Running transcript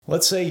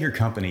Let's say your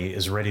company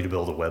is ready to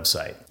build a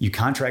website. You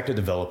contract a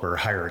developer,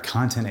 hire a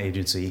content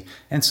agency,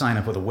 and sign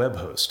up with a web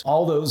host.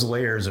 All those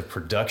layers of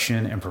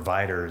production and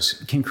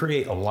providers can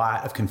create a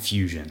lot of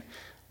confusion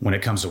when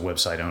it comes to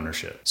website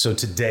ownership. So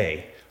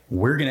today,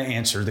 we're going to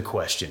answer the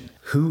question,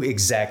 who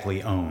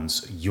exactly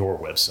owns your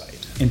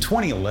website? In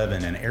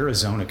 2011, an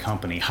Arizona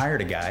company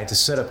hired a guy to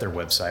set up their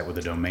website with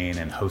a domain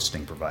and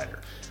hosting provider.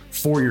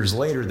 4 years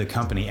later, the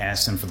company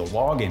asked him for the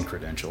login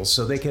credentials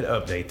so they could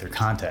update their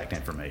contact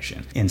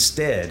information.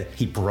 Instead,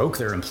 he broke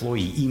their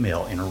employee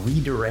email and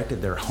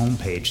redirected their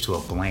homepage to a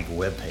blank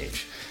web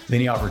page.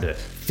 Then he offered to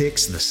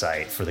fix the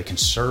site for the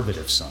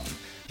conservative sum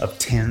of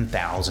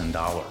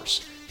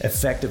 $10,000,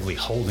 effectively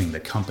holding the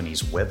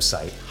company's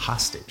website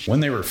hostage. When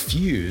they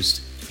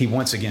refused, he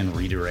once again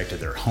redirected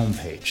their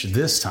homepage,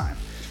 this time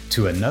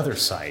to another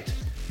site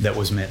that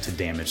was meant to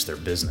damage their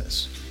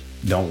business.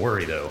 Don't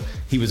worry though,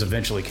 he was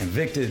eventually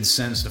convicted,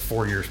 sentenced to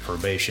 4 years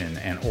probation,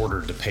 and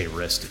ordered to pay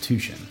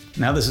restitution.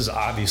 Now this is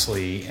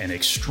obviously an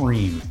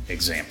extreme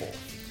example,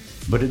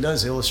 but it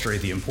does illustrate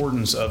the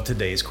importance of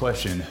today's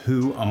question,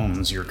 who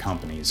owns your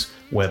company's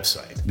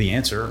website? The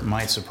answer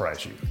might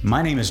surprise you.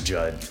 My name is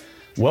Judd.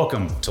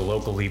 Welcome to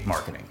Local Leap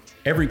Marketing.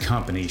 Every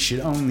company should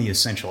own the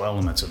essential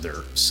elements of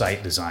their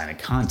site design and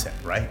content,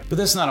 right? But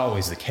that's not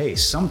always the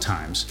case.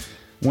 Sometimes,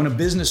 when a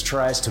business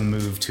tries to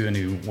move to a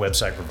new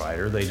website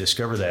provider, they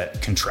discover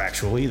that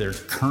contractually, their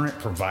current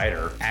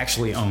provider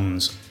actually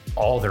owns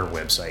all their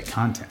website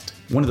content.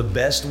 One of the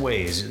best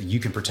ways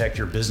you can protect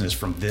your business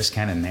from this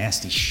kind of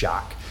nasty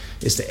shock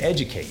is to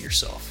educate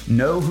yourself.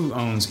 Know who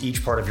owns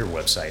each part of your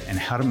website and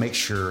how to make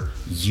sure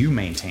you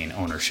maintain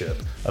ownership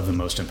of the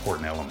most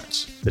important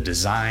elements, the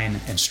design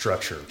and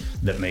structure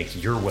that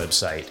make your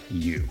website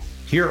you.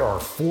 Here are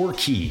 4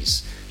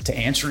 keys to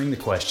answering the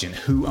question,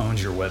 who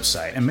owns your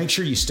website? And make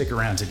sure you stick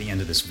around to the end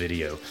of this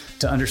video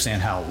to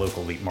understand how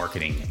Local Leap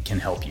Marketing can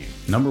help you.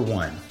 Number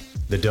 1,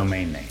 the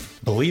domain name.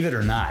 Believe it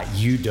or not,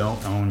 you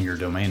don't own your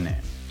domain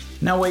name.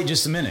 Now wait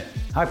just a minute.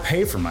 I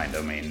pay for my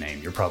domain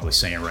name, you're probably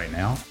saying right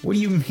now. What do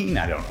you mean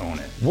I don't own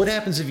it? What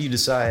happens if you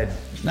decide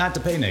not to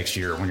pay next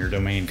year when your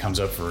domain comes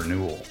up for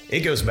renewal?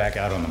 It goes back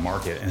out on the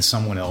market and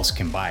someone else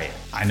can buy it.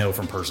 I know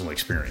from personal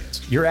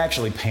experience. You're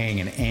actually paying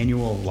an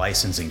annual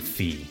licensing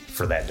fee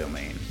for that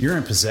domain. You're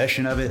in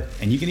possession of it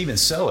and you can even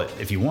sell it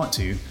if you want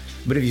to,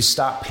 but if you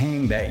stop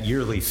paying that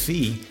yearly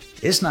fee,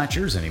 it's not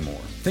yours anymore.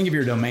 Think of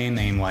your domain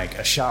name like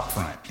a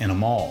shopfront in a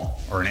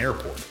mall or an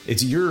airport.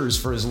 It's yours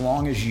for as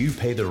long as you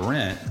pay the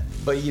rent,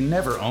 but you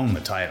never own the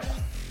title.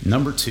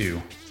 Number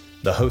 2,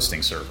 the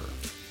hosting server.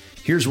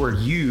 Here's where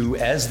you,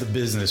 as the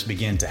business,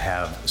 begin to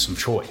have some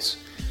choice.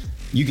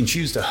 You can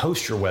choose to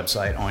host your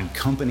website on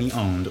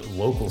company-owned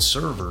local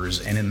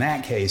servers, and in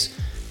that case,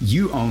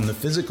 you own the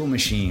physical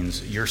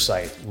machines your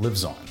site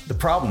lives on. The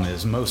problem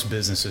is most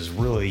businesses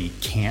really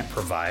can't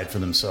provide for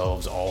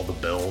themselves all the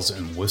bells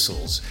and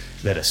whistles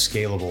that a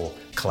scalable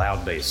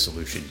cloud-based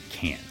solution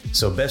can.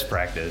 So best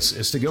practice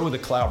is to go with a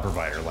cloud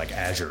provider like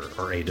Azure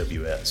or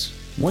AWS.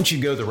 Once you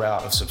go the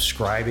route of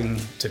subscribing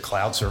to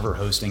cloud server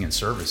hosting and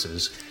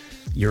services,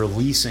 you're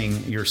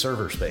leasing your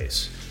server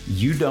space.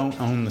 You don't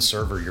own the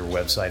server your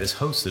website is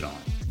hosted on,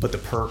 but the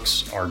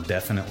perks are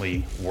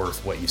definitely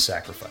worth what you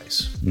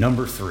sacrifice.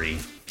 Number 3,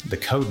 the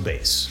code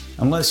base.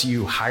 Unless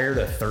you hired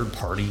a third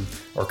party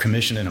or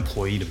commissioned an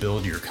employee to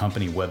build your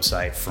company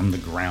website from the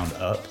ground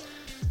up,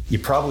 you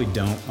probably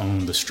don't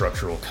own the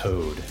structural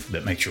code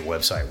that makes your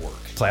website work.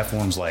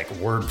 Platforms like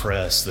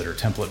WordPress that are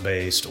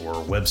template-based or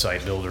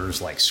website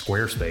builders like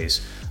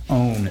Squarespace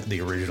own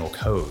the original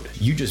code.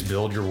 You just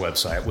build your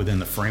website within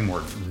the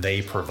framework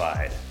they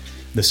provide.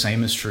 The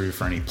same is true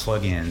for any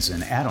plugins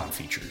and add-on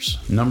features.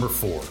 Number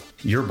 4,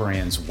 your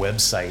brand's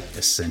website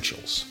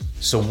essentials.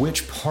 So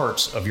which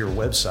parts of your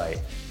website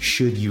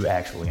should you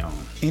actually own?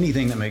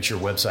 Anything that makes your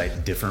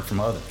website different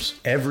from others.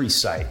 Every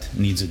site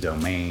needs a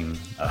domain,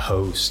 a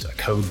host, a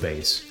code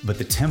base, but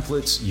the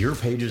templates your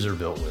pages are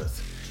built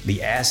with,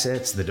 the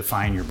assets that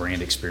define your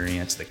brand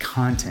experience, the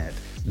content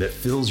that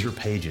fills your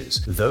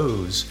pages,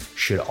 those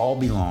should all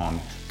belong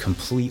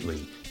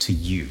completely to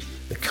you,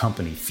 the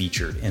company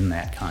featured in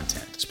that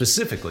content.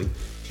 Specifically,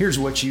 here's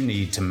what you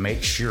need to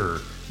make sure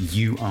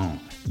you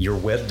own: your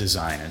web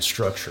design and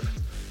structure,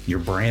 your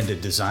branded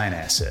design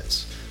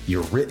assets,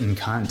 your written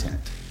content,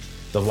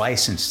 the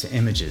license to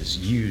images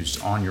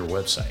used on your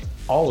website.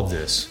 All of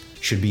this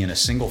should be in a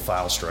single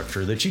file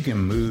structure that you can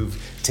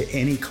move to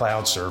any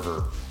cloud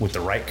server with the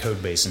right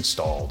code base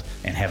installed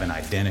and have an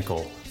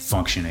identical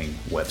functioning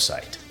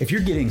website. If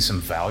you're getting some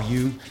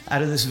value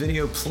out of this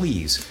video,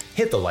 please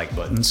hit the like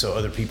button so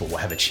other people will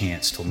have a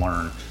chance to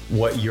learn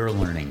what you're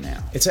learning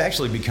now. It's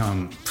actually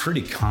become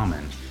pretty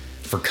common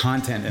for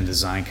content and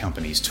design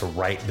companies to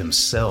write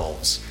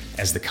themselves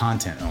as the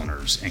content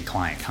owners in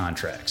client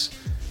contracts.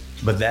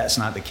 But that's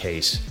not the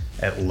case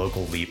at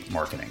Local Leap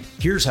Marketing.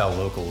 Here's how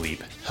Local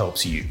Leap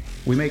helps you.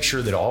 We make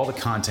sure that all the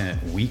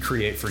content we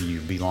create for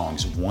you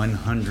belongs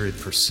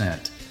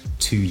 100%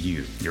 to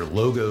you. Your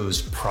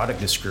logos, product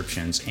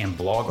descriptions, and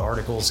blog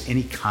articles,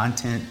 any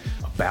content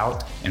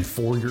about and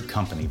for your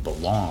company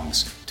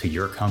belongs to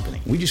your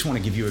company. We just want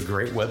to give you a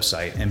great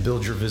website and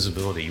build your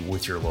visibility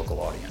with your local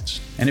audience.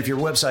 And if your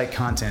website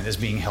content is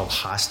being held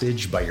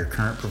hostage by your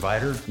current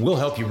provider, we'll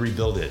help you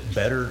rebuild it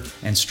better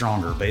and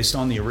stronger based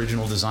on the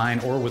original design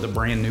or with a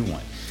brand new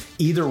one.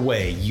 Either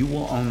way, you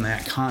will own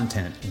that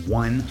content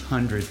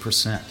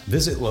 100%.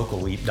 Visit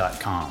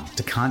localleap.com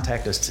to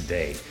contact us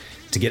today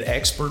to get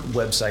expert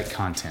website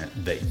content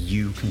that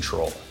you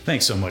control.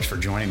 Thanks so much for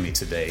joining me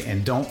today,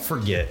 and don't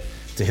forget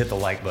to hit the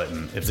like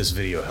button if this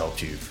video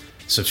helped you.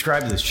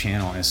 Subscribe to this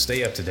channel and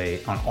stay up to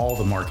date on all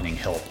the marketing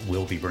help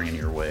we'll be bringing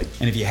your way.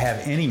 And if you have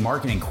any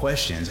marketing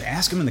questions,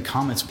 ask them in the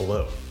comments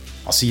below.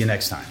 I'll see you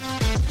next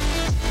time.